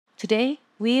Today,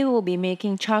 we will be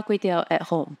making char kway teow at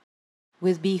home.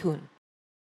 with beehoon.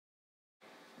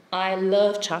 I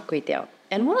love char kway teow.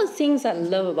 And one of the things I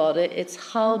love about it is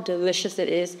how delicious it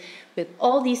is with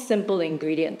all these simple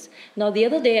ingredients. Now, the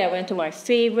other day I went to my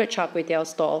favorite char kway teow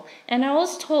stall and I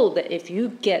was told that if you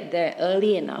get there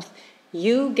early enough,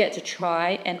 you get to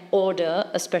try and order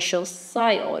a special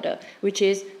side order, which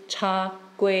is char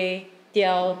kway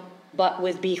teow but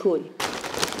with beehoon.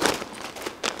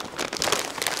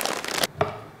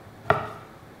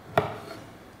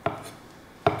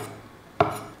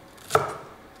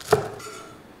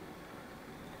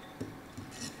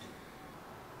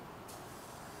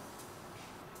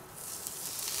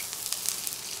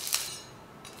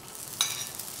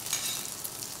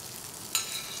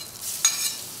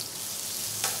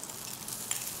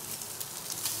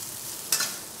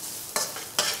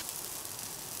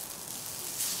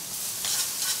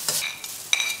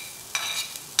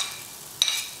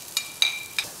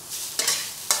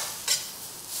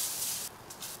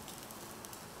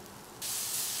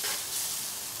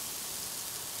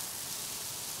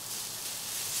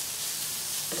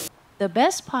 The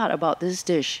best part about this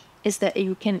dish is that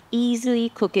you can easily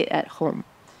cook it at home.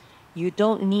 You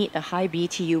don't need a high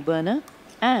BTU burner,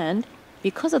 and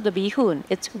because of the beehoon,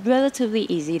 it's relatively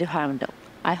easy to handle.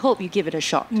 I hope you give it a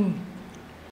shot.